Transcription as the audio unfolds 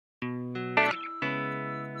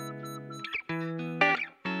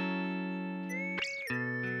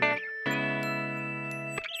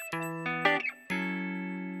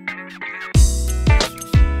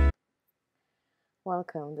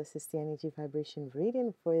Welcome. This is the energy vibration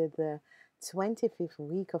reading for the 25th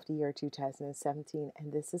week of the year 2017,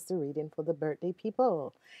 and this is the reading for the birthday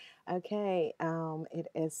people. Okay, it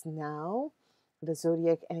is now the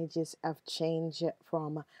zodiac energies have changed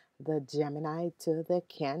from the Gemini to the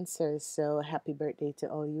Cancer. So happy birthday to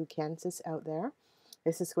all you Cancers out there.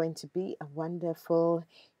 This is going to be a wonderful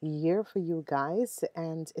year for you guys,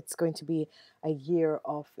 and it's going to be a year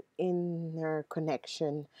of inner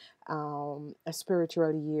connection, a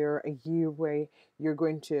spiritual year, a year where you're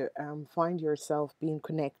going to find yourself being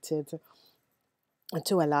connected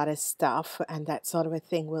to a lot of stuff, and that sort of a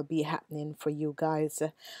thing will be happening for you guys.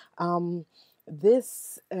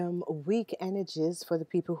 This week energies for the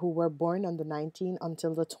people who were born on the 19th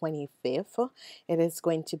until the 25th, it is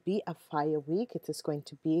going to be a fire week. It is going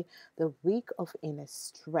to be the week of inner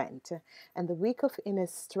strength, and the week of inner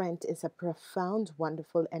strength is a profound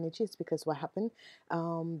wonderful energy. It's because what happened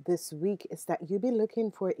this week is that you'll be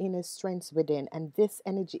looking for inner strength within, and this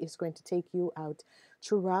energy is going to take you out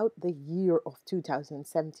throughout the year of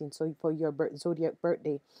 2017. So for your zodiac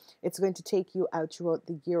birthday, it's going to take you out throughout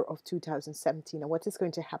the year of 2017. And what is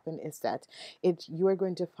going to happen is that you are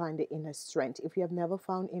going to find the inner strength. If you have never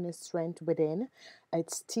found inner strength within,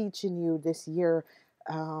 it's teaching you this year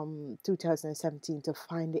 2017 to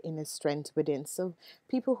find the inner strength within. So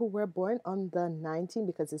people who were born on the 19th,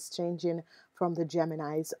 because it's changing from the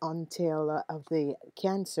Geminis until of the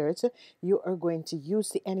Cancers, you are going to use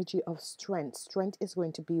the energy of strength. Strength is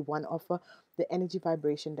going to be one of the energy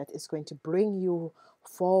vibration that is going to bring you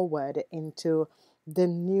forward into the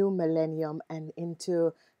new millennium and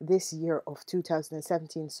into this year of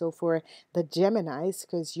 2017. So for the Geminis,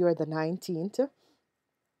 because you're the 19th,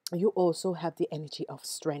 you also have the energy of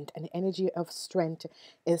strength, and the energy of strength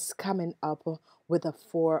is coming up with a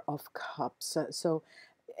Four of Cups. So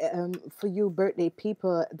for you birthday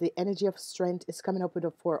people, the energy of strength is coming up with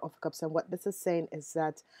a Four of Cups, and what this is saying is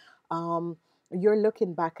that you're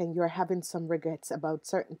looking back and you're having some regrets about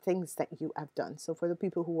certain things that you have done. So for the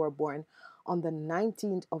people who were born on the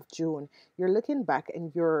 19th of June, you're looking back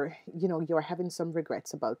and you're having some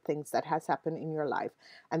regrets about things that has happened in your life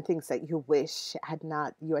and things that you wish you had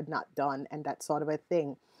not done, and that sort of a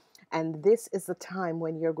thing. And this is the time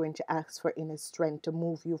when you're going to ask for inner strength to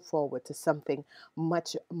move you forward to something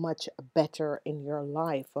much, much better in your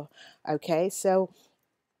life. Okay, so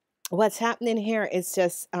what's happening here is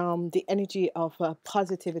just the energy of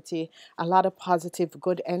positivity, a lot of positive,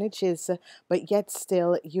 good energies, but yet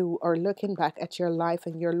still you are looking back at your life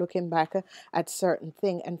and you're looking back at certain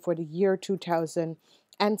thing. And for the year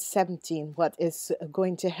 2017, what is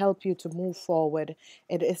going to help you to move forward,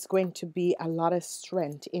 it is going to be a lot of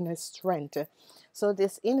strength, inner strength. So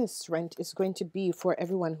this inner strength is going to be for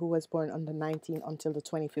everyone who was born on the 19th until the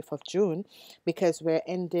 25th of June, because we're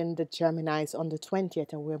ending the Geminis on the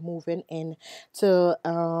 20th and we're moving in to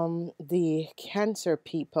the Cancer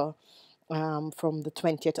people from the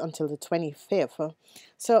 20th until the 25th.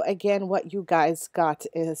 So again, what you guys got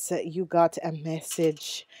is you got a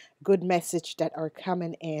message, good message that are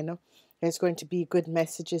coming in. There's going to be good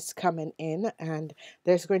messages coming in, and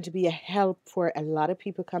there's going to be a help for a lot of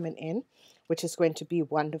people coming in, which is going to be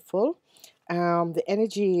wonderful. The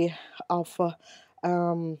energy of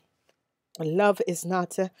love is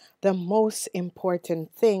not the most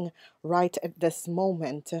important thing right at this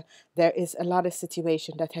moment. There is a lot of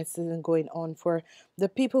situation that has been going on for the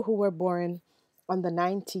people who were born on the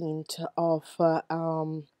 19th of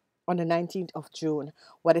on the 19th of June.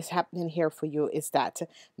 What is happening here for you is that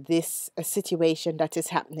this situation that is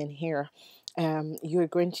happening here, you're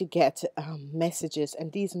going to get messages,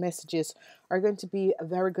 and these messages are going to be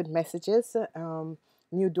very good messages.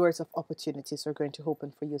 New doors of opportunities are going to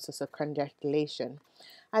open for you, so congratulations.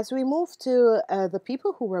 As we move to the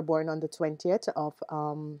people who were born on the 20th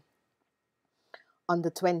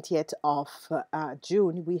of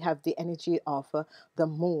June, we have the energy of the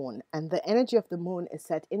moon. And the energy of the moon is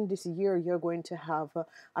that in this year, you're going to have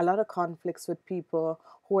a lot of conflicts with people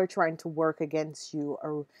who are trying to work against you,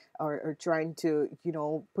 or trying to,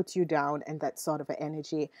 put you down, and that sort of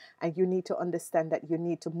energy. And you need to understand that you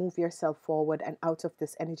need to move yourself forward and out of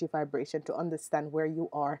this energy vibration to understand where you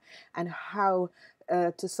are and how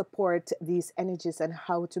to support these energies and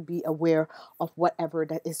how to be aware of whatever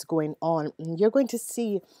that is going on. You're going to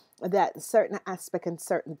see that certain aspect and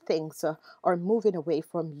certain things are moving away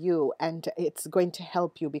from you, and it's going to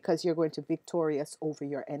help you because you're going to be victorious over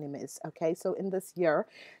your enemies. Okay, so in this year,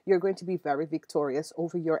 you're going to be very victorious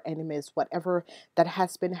over your enemies. Whatever that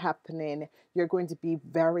has been happening, you're going to be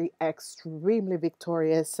very extremely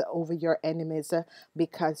victorious over your enemies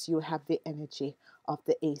because you have the energy of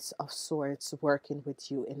the Ace of Swords working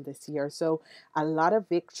with you in this year. So a lot of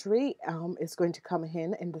victory is going to come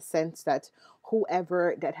in the sense that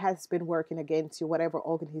whoever that has been working against you, whatever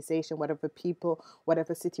organization, whatever people,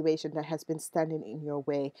 whatever situation that has been standing in your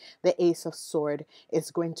way, the Ace of Sword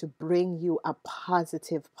is going to bring you a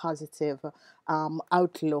positive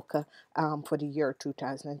outlook for the year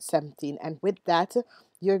 2017. And with that,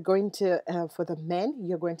 you're going to, for the men,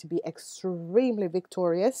 you're going to be extremely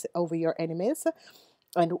victorious over your enemies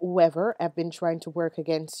and whoever have been trying to work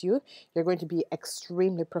against you. You're going to be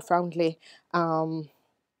extremely profoundly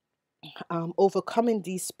overcoming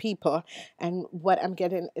these people. And what I'm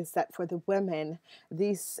getting is that for the women,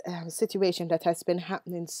 this situation that has been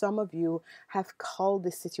happening, some of you have called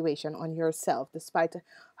this situation on yourself. Despite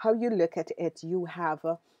how you look at it, you have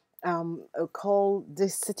call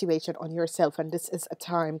this situation on yourself, and this is a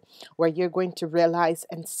time where you're going to realize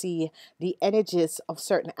and see the energies of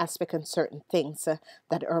certain aspects and certain things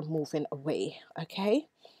that are moving away. Okay,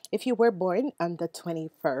 if you were born on the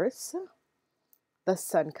 21st, the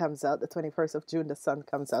sun comes out. The 21st of June, the sun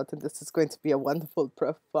comes out, and this is going to be a wonderful,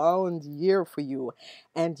 profound year for you.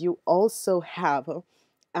 And you also have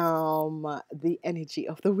the energy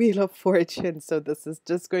of the Wheel of Fortune. So this is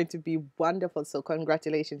just going to be wonderful. So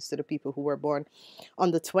congratulations to the people who were born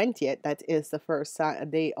on the 20th. That is the first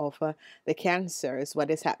day of the Cancers. What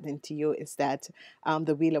is happening to you is that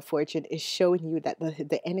the Wheel of Fortune is showing you that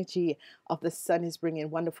the energy of the sun is bringing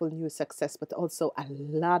wonderful new success, but also a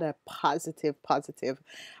lot of positive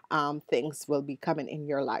things will be coming in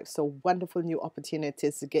your life. So wonderful new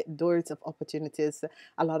opportunities, get doors of opportunities,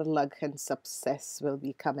 a lot of luck and success will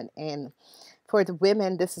be coming in. For the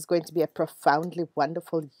women, this is going to be a profoundly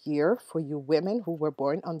wonderful year for you women who were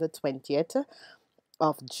born on the 20th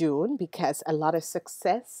of June, because a lot of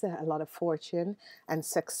success, a lot of fortune and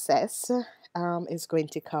success is going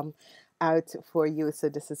to come out for you. So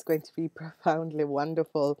this is going to be profoundly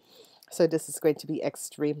wonderful. So this is going to be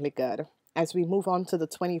extremely good. As we move on to the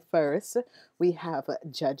 21st, we have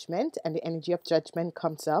Judgment, and the energy of Judgment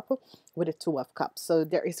comes up with a Two of Cups. So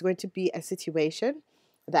there is going to be a situation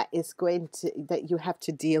that you have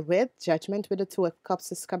to deal with. Judgment with the Two of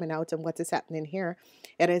Cups is coming out, and what is happening here,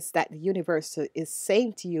 it is that the universe is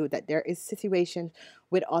saying to you that there is situation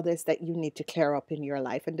with others that you need to clear up in your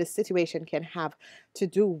life, and this situation can have to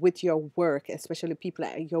do with your work, especially people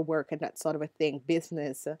at your work and that sort of a thing,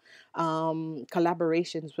 business,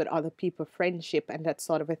 collaborations with other people, friendship and that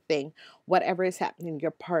sort of a thing, whatever is happening,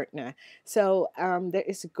 your partner. So there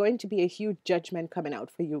is going to be a huge judgment coming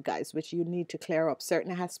out for you guys, which you need to clear up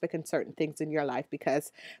certain aspects and certain things in your life,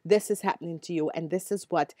 because this is happening to you and this is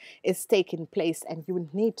what is taking place, and you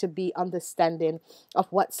need to be understanding of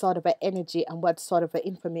what sort of an energy and what sort of an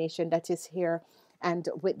information that is here. And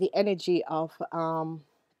with the energy of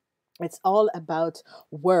it's all about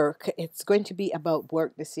work. It's going to be about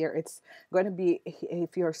work this year. It's going to be,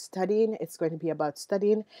 if you're studying, it's going to be about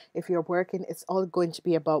studying. If you're working, it's all going to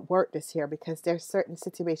be about work this year, because there's certain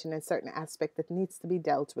situation and certain aspect that needs to be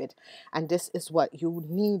dealt with. And this is what you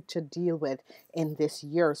need to deal with in this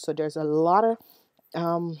year. So there's a lot of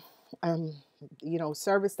um,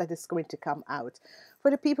 service that is going to come out. For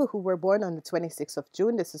the people who were born on the 26th of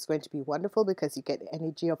June, this is going to be wonderful, because you get the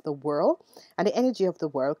energy of the world, and the energy of the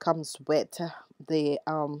world comes with the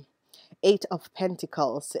Eight of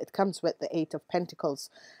Pentacles. It comes with the Eight of Pentacles,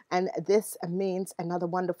 and this means another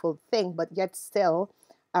wonderful thing, but yet still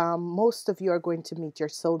most of you are going to meet your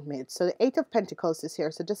soulmate. So the Eight of Pentacles is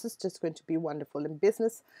here. So this is just going to be wonderful. In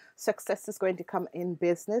business, success is going to come in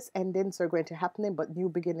business. Endings are going to happen, but new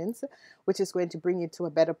beginnings, which is going to bring you to a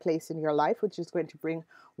better place in your life, which is going to bring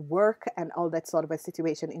work and all that sort of a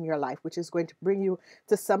situation in your life, which is going to bring you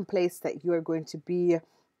to some place that you are going to be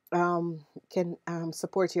can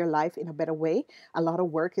support your life in a better way. A lot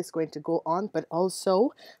of work is going to go on, but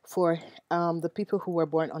also for the people who were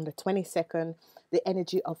born on the 22nd, the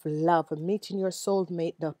energy of love, meeting your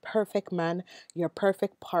soulmate, the perfect man, your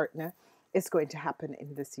perfect partner is going to happen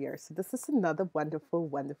in this year. So this is another wonderful,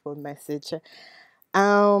 wonderful message.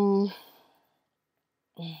 Um,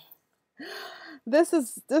 this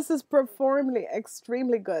is profoundly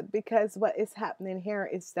extremely good, because what is happening here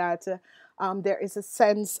is that there is a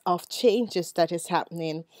sense of changes that is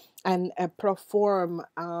happening, and a profound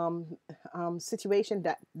situation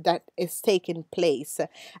that is taking place,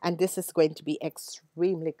 and this is going to be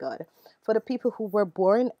extremely good. For the people who were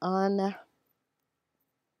born on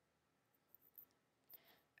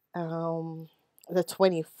the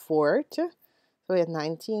 24th, so we have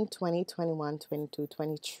 19, 20, 21, 22,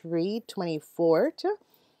 23, 24th.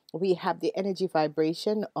 We have the energy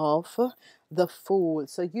vibration of the Fool.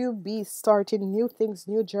 So you'll be starting new things,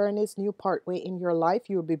 new journeys, new pathway in your life.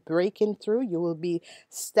 You'll be breaking through. You will be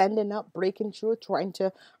standing up, breaking through, trying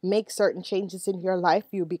to make certain changes in your life.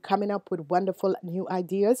 You'll be coming up with wonderful new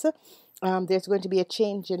ideas. There's going to be a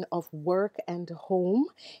changing of work and home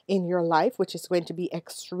in your life, which is going to be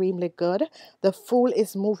extremely good. The Fool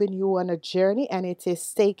is moving you on a journey, and it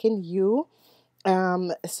is taking you.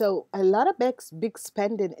 So a lot of big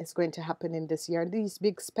spending is going to happen in this year. And these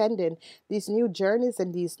big spending, these new journeys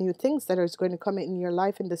and these new things that are going to come in your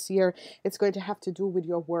life in this year, it's going to have to do with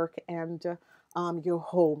your work and your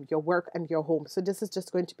home, your work and your home. So this is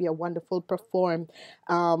just going to be a wonderful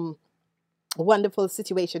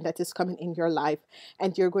situation that is coming in your life,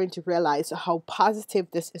 and you're going to realize how positive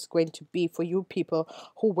this is going to be for you people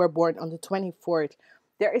who were born on the 24th.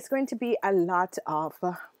 There is going to be a lot of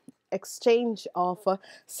exchange of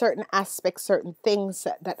certain aspects, certain things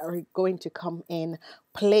that are going to come in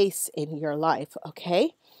place in your life.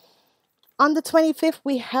 Okay. On the 25th,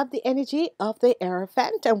 we have the energy of the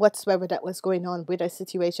Hierophant, and whatsoever that was going on with a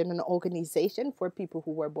situation and organization for people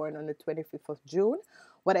who were born on the 25th of June,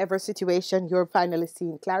 whatever situation you're finally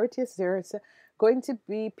seeing clarity, there's going to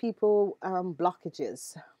be people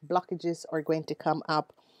blockages. Blockages are going to come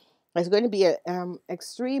up. There's going to be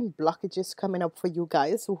extreme blockages coming up for you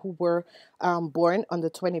guys who were born on the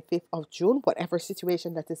 25th of June, whatever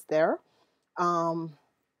situation that is there.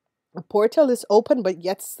 A portal is open, but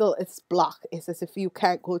yet still it's blocked. It's as if you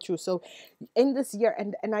can't go through. So in this year,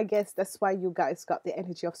 and I guess that's why you guys got the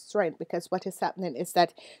energy of strength, because what is happening is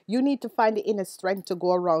that you need to find the inner strength to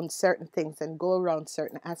go around certain things and go around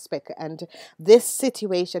certain aspects. And this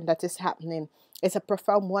situation that is happening is a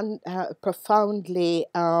profoundly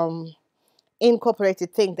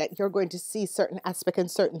incorporated thing, that you're going to see certain aspects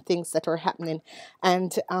and certain things that are happening,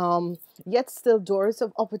 and yet still doors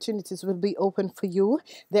of opportunities will be open for you.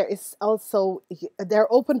 There is also,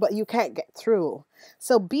 they're open but you can't get through.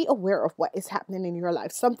 So be aware of what is happening in your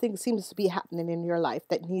life. Something seems to be happening in your life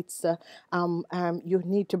that needs you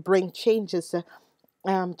need to bring changes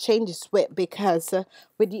with, because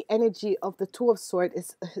with the energy of the Two of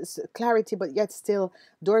Swords is clarity, but yet still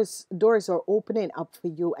doors are opening up for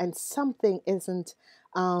you, and something isn't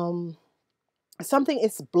something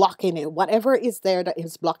is blocking it. Whatever is there that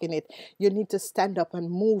is blocking it, you need to stand up and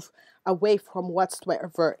move away from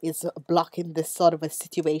whatsoever is blocking this sort of a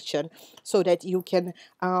situation, so that you can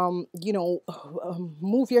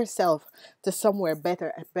move yourself to somewhere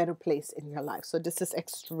better, a better place in your life. So this is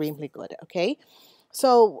extremely good. Okay.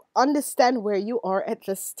 So understand where you are at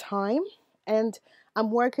this time, and I'm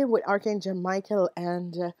working with Archangel Michael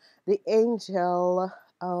and the angel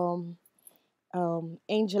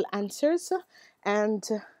answers, and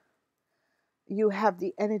you have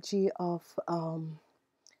the energy of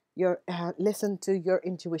your listen to your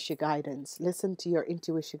intuition guidance. Listen to your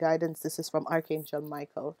intuition guidance. This is from Archangel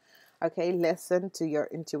Michael. Okay, listen to your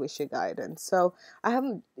intuition guidance. So I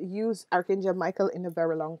haven't used Archangel Michael in a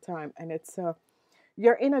very long time, and it's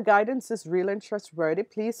your inner guidance is real and trustworthy.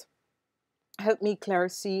 Please help me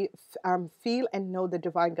clearly feel and know the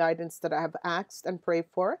divine guidance that I have asked and prayed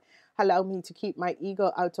for. Allow me to keep my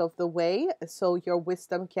ego out of the way, so your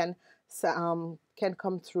wisdom can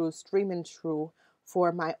come through, streaming through,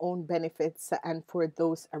 for my own benefits and for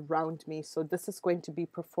those around me. So this is going to be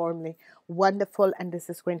profoundly wonderful, and this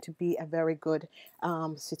is going to be a very good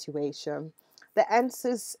situation. The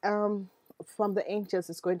answers from the angels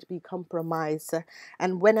is going to be compromise,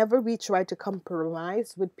 and whenever we try to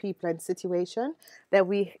compromise with people and situation, that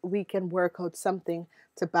we can work out something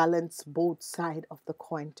to balance both side of the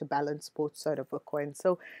coin,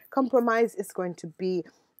 so compromise is going to be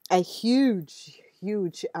a huge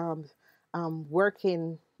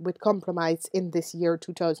working with compromise in this year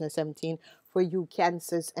 2017 for you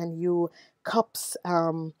Cancers and you Cups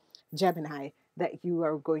Gemini, that you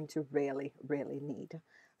are going to really need.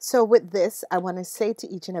 So with this, I want to say to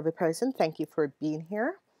each and every person, thank you for being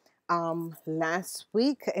here. Last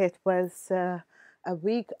week it was a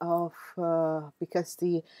week of because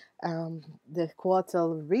the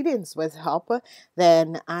quartal readings was up,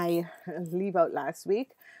 then I leave out last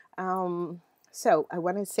week. So I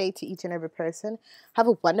want to say to each and every person, have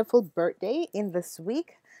a wonderful birthday in this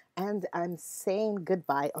week, and I'm saying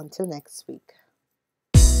goodbye until next week.